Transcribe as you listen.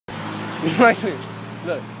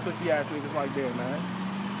Look, pussy ass niggas right there, man.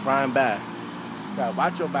 Ryan back. Gotta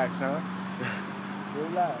watch your back, son. Real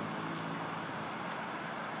loud.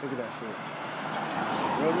 Look at that shit.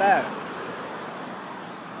 Real loud.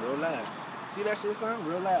 Real loud. See that shit, son?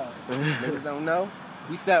 Real loud. Niggas don't know.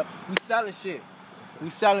 We selling shit. We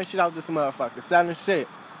selling shit out this motherfucker. Selling shit.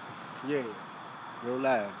 Yeah. Real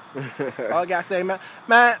loud. All I gotta say, man,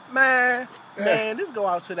 this go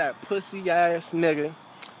out to that pussy ass nigga.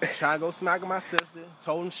 Trying to go smack my sister.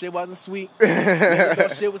 Told him shit wasn't sweet. Nigga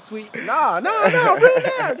thought shit was sweet. Nah, real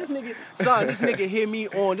loud. This nigga hit me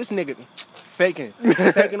on this nigga faking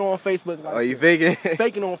on Facebook. Like, you faking?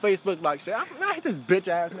 Faking on Facebook like shit. I hit this bitch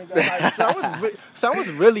ass nigga. Like, son, what's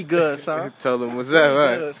really good, son? Told him what's up,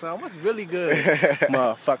 right? Good, son. What's really good?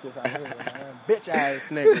 Motherfuckers out here, man. Bitch ass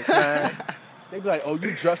niggas, man. They be like, oh,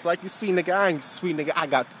 you dress like you sweet, nigga. I ain't sweet, nigga. I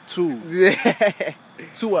got the two. Yeah.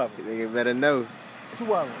 Two of them. Nigga better know.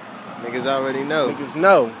 Two of them. Niggas already know. Niggas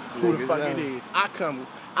know who the fuck know. it is. I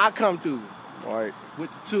come through. Right. With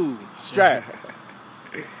the two. Strap.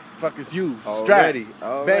 Fuck is you. Strap.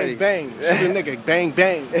 Already. Bang, bang. Shoot a nigga. Bang,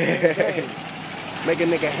 bang. Bang, bang. Make a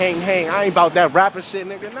nigga hang. I ain't about that rapper shit,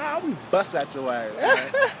 nigga. Nah, I'm bust at your ass, man.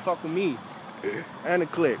 Fuck with me. And the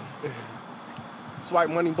click. Swipe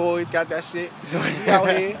Money Boys got that shit.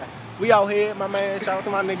 We out here. My man, shout out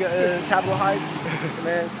to my nigga Capitol Heights.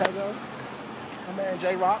 Man, Tego. My man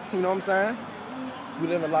J-Rock, you know what I'm saying? We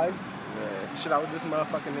live a life. Yeah. Shit out with this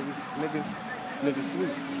motherfucking niggas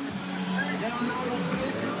sweet.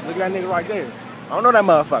 Look at that nigga right there. I don't know that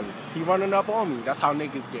motherfucker. He running up on me. That's how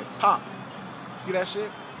niggas get popped. See that shit?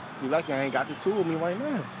 You lucky I ain't got the two with me right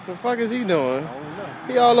now. The fuck is he doing? I don't know.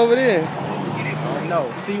 He all over there. I don't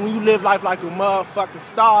know. See, when you live life like a motherfucking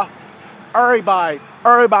star, everybody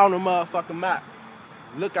on the motherfucking map.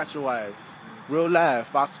 Look at your ass. Real live,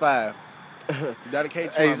 Fox 5.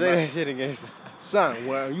 Dedicate to Hey, my say that shit again. Son,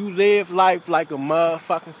 when you live life like a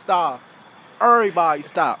motherfucking star, everybody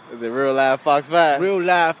stop. The real live Fox 5. Real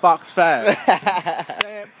live Fox 5.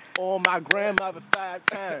 Stamp on my grandmother 5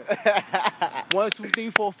 times. 1, 2, 3,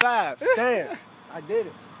 4, 5. Stamp. I did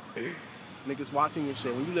it. Niggas watching your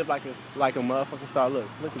shit. When you live like a motherfucking star, look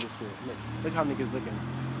at this shit. Look how niggas looking.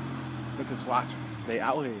 Niggas watching. They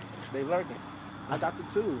out here. They lurking. I got the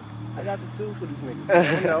two. For these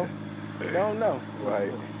niggas. They don't know.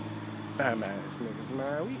 Right. Bam ass niggas,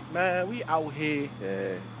 man. We out here.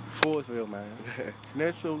 Yeah. Forestville, man.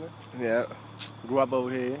 Near Sula. Yeah. Grew up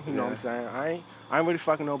over here. You know what I'm saying? I ain't really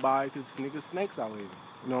fucking nobody because niggas snakes out here.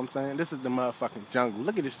 You know what I'm saying? This is the motherfucking jungle.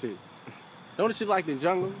 Look at this shit. Don't this shit like the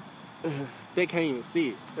jungle? They can't even see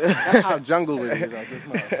it. That's how jungle it is. Like this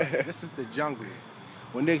motherfucker. This is the jungle.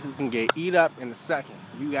 When niggas can get eat up in a second,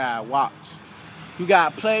 you gotta watch. You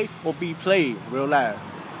gotta play or be played. Real live.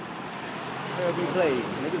 Be played.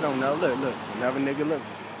 Niggas don't know. Look. Whenever nigga look.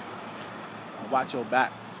 Watch your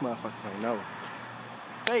back. These motherfuckers don't know.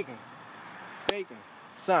 Faking.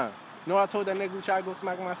 Son, you know what I told that nigga who tried to go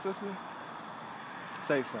smack my sister?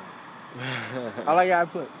 Say something. All I gotta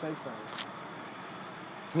put, say something.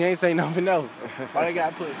 He ain't say nothing else. All I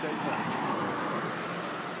gotta put, say something.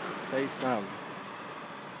 Say something.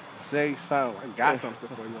 Say something. I got something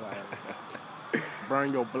for your ass.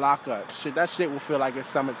 Burn your block up. Shit, that shit will feel like it's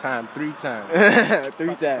summertime 3 times.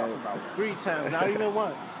 3 times. 3 times, not even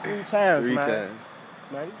 1. 3 times, 3 man. times.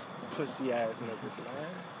 Man, these pussy ass niggas, man.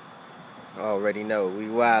 Already know, we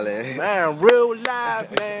wildin'. Man, real live,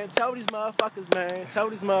 man. Tell these motherfuckers,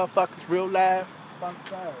 real live.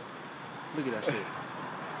 Look at that shit.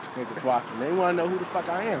 Niggas watching. They wanna know who the fuck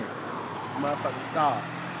I am. Motherfucking star.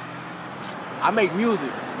 I make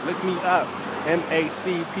music. Look me up.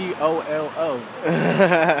 MACPOLO.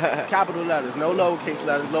 Capital letters, no lowercase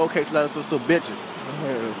letters. Lowercase letters are still bitches.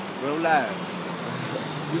 Real live.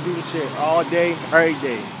 We do this shit all day, every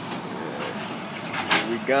day.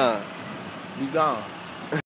 We gone. We gone.